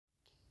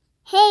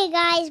Hey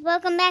guys,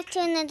 welcome back to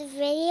another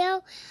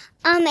video.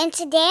 And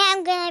today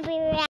I'm gonna be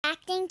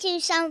reacting to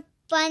some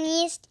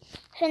funniest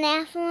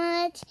FNAF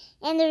moments,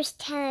 and there's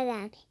 10 of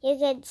them. You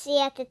can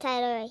see at the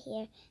title right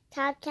here.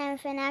 Top 10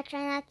 FNAF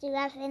Try Not to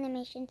Laugh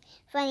Animations,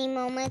 Funny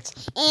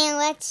Moments, and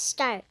let's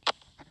start.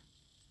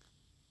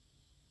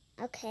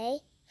 Okay,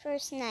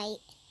 first night.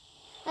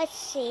 Let's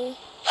see.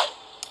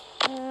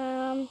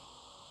 Yeah,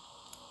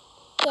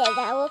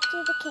 gotta look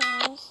through the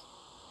cameras.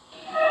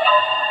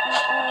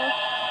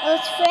 Oh,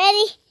 it's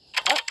Freddy.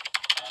 Oh,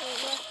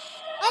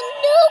 a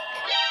nuke!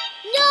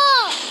 No!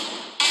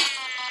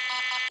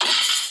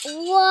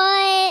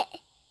 What?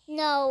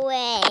 No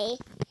way.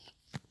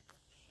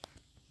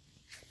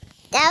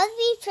 That would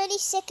be pretty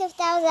sick if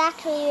that was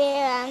actually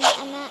real.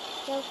 I'm not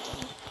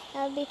joking.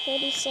 That would be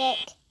pretty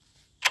sick.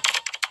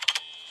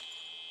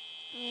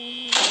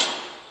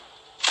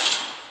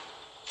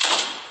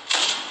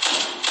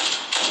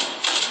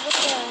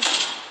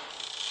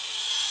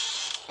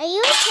 Are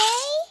you okay?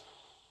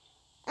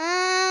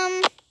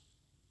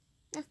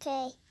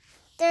 Okay.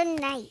 Third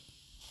night.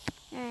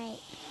 Alright.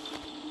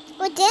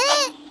 Well,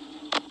 didn't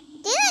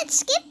it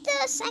skip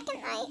the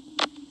second night?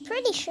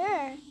 Pretty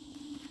sure.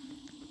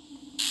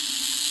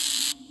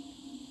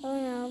 Oh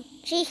no.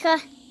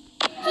 Chica's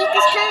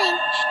coming.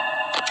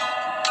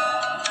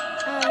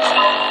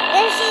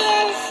 There she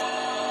is.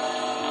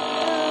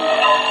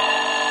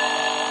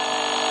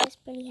 It's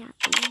pretty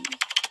happy.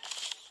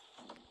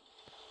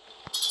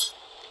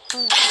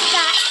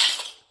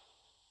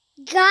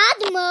 God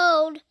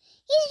mode.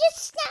 He's just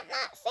snap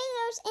my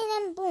fingers and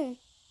then boom.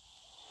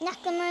 Knock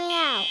them right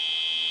out.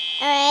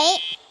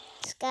 Alright.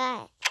 Sky.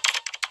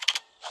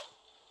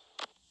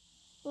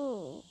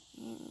 Ooh.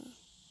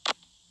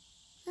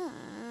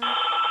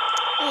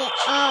 Wait,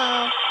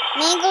 oh.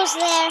 Mango's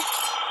there.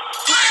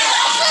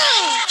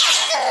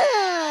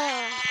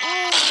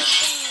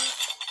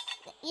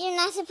 You're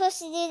not supposed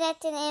to do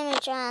that to the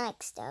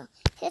animatronics though.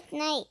 Fifth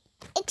night.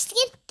 It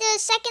skipped the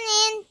second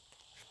and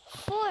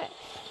fourth.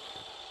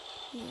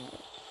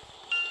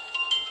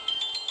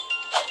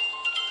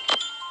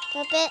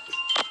 Puppet.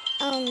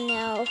 Oh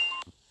no.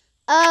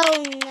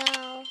 Oh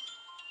no.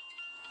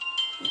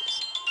 Oops.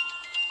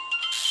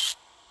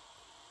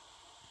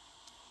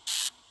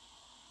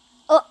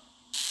 Oh.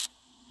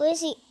 Where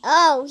is he?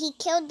 Oh, he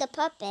killed the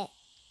puppet.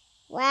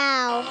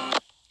 Wow.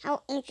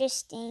 How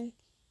interesting.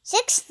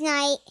 Sixth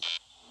night.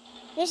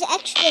 There's an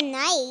extra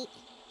night.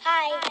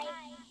 Hi.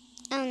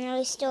 Oh no,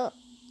 he stole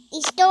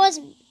his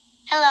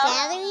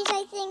batteries,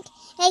 I think.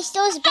 Yeah, he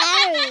stole his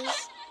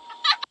batteries.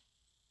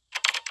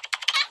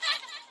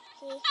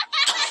 See?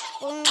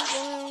 Boom,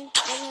 boom,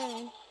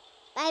 boom.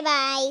 Bye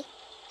bye.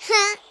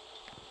 Huh?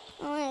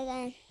 Oh my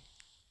god.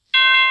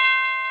 Yay!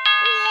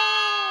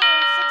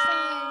 6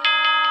 a.m.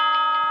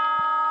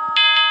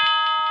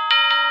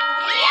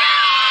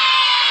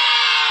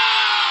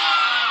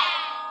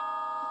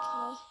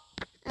 Okay.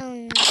 Oh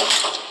no.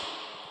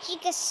 She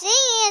can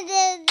sing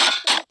it.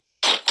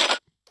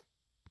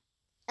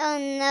 Oh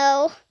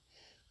no.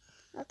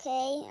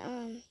 Okay,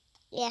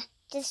 yeah,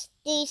 just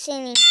do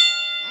singing.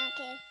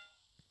 Okay.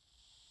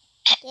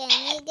 Yeah, I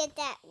need to get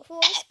that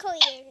voice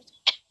cleared.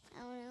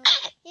 Oh no.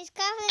 He's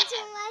coughing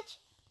too much.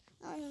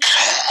 Oh no.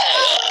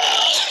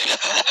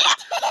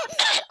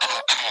 Oh,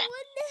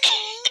 what the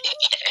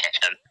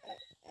hell?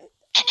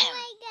 Oh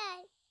my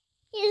god.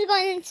 He's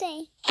going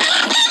insane. Oh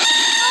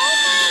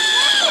my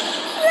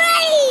god.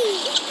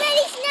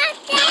 Freddy's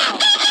knocked out.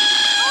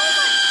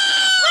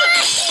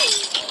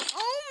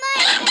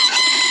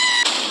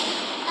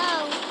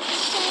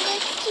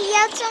 She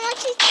yelled so much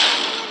she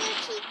turned another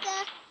Chica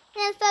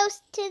and then fell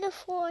to the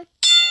floor.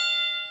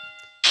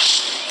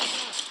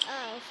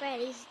 Oh,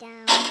 Freddy's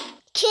down.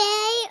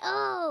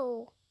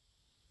 K.O.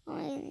 Oh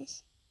my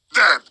goodness. It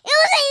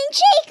was eating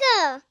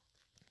Chica!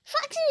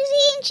 Fox was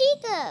eating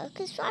Chica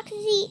because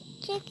foxes eat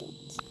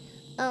chickens.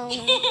 Oh no.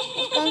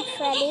 It's going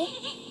Freddy.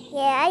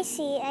 Yeah, I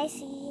see you.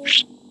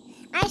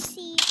 I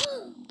see you.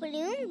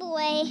 Balloon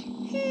boy.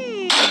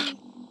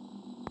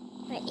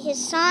 Right, his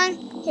sign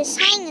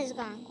is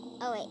gone.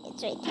 Oh wait,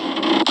 it's right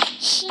there.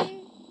 Shin.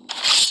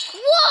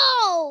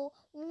 Whoa!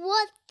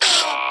 What the?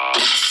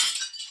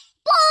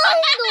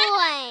 Bomb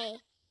boy!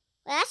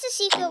 Well, that's a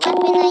secret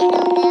weapon I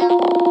know now.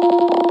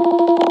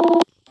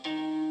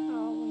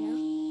 Oh no.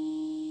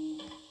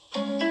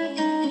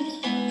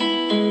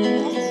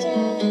 That's the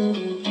new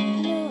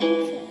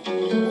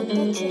intro.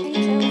 That's the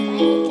intro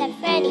at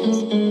Freddy's.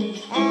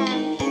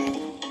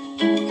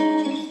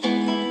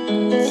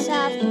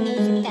 Soft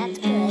music, that's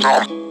good.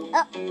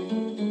 Oh!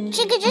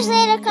 Chica just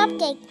ate a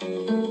cupcake.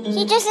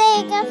 She just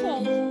ate a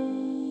cupcake.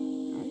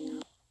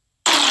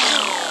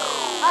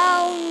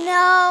 Oh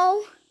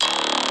no.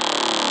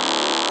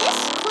 This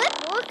clip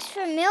looks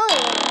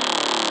familiar.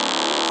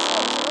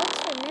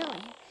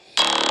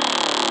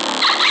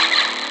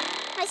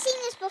 I've seen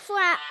this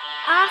before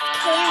off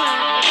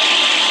camera.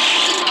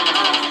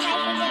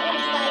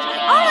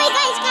 Oh my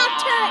god, he's got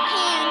turret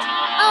hands.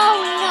 Oh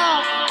no.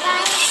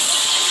 Guys.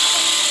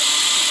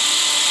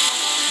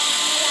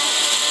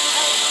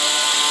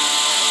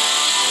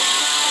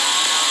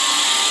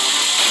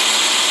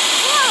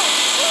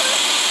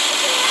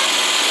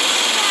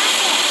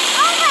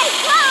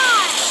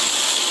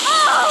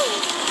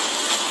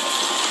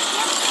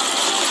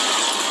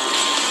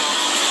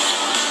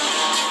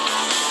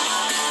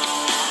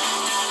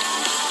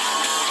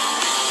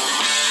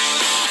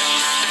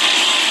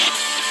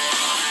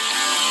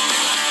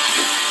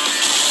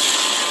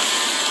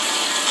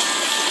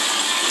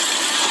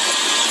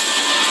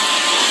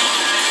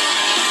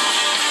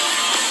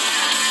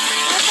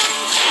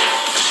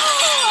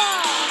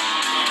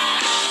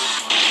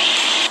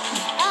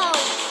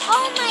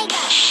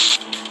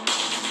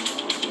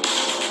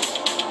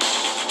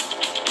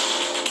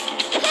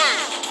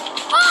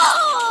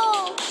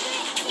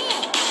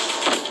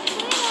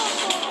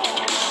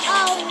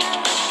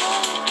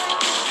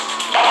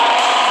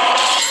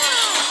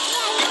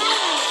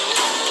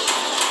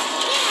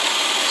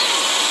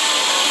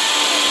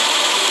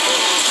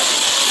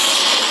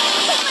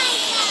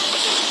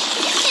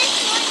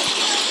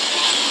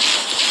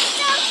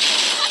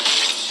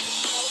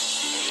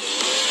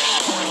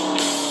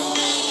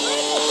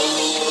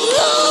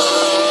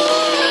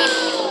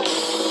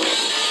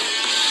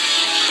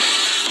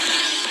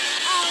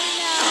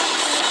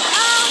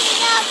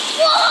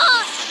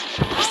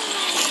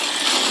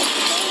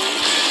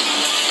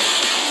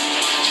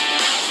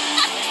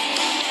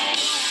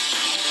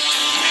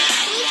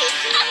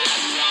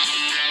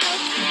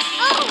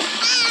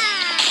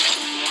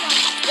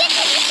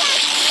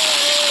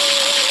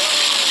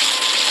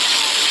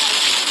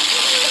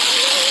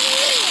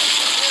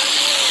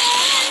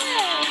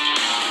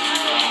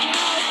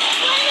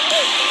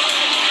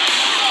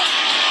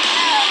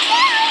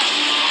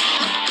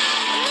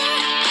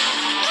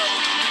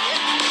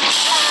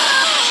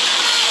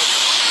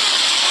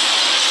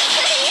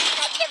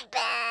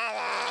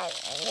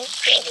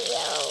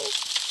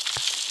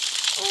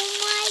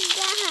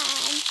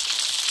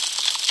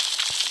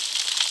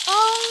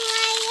 Oh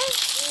my God.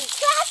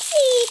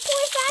 Foxy!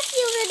 Poor Foxy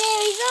over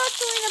there. He's all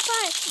torn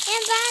apart.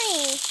 And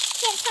Bonnie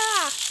can't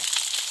talk.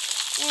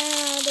 No,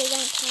 they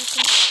don't talk.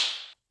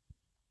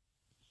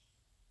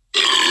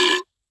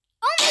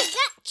 Oh my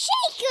God,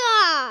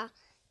 Chica!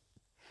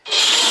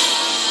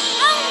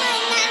 Oh my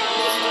God,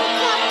 Mr.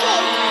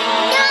 Cupcake!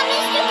 No,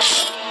 Mr.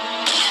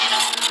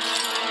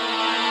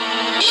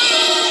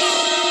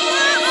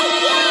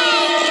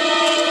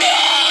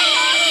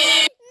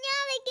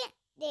 Not again!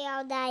 They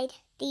all died.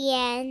 The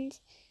end.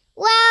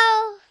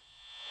 Well,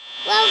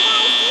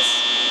 guys,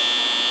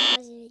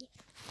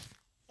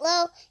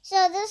 so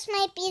this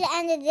might be the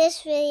end of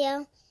this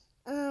video.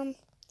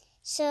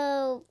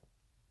 So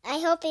I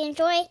hope you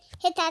enjoyed.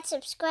 Hit that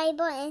subscribe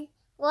button,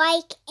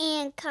 like,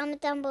 and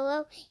comment down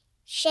below.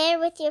 Share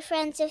with your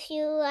friends if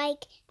you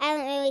like. I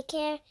don't really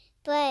care,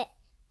 but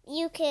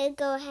you could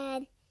go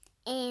ahead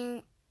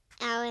and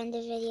I'll end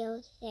the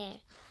video there.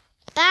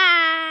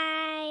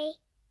 Bye!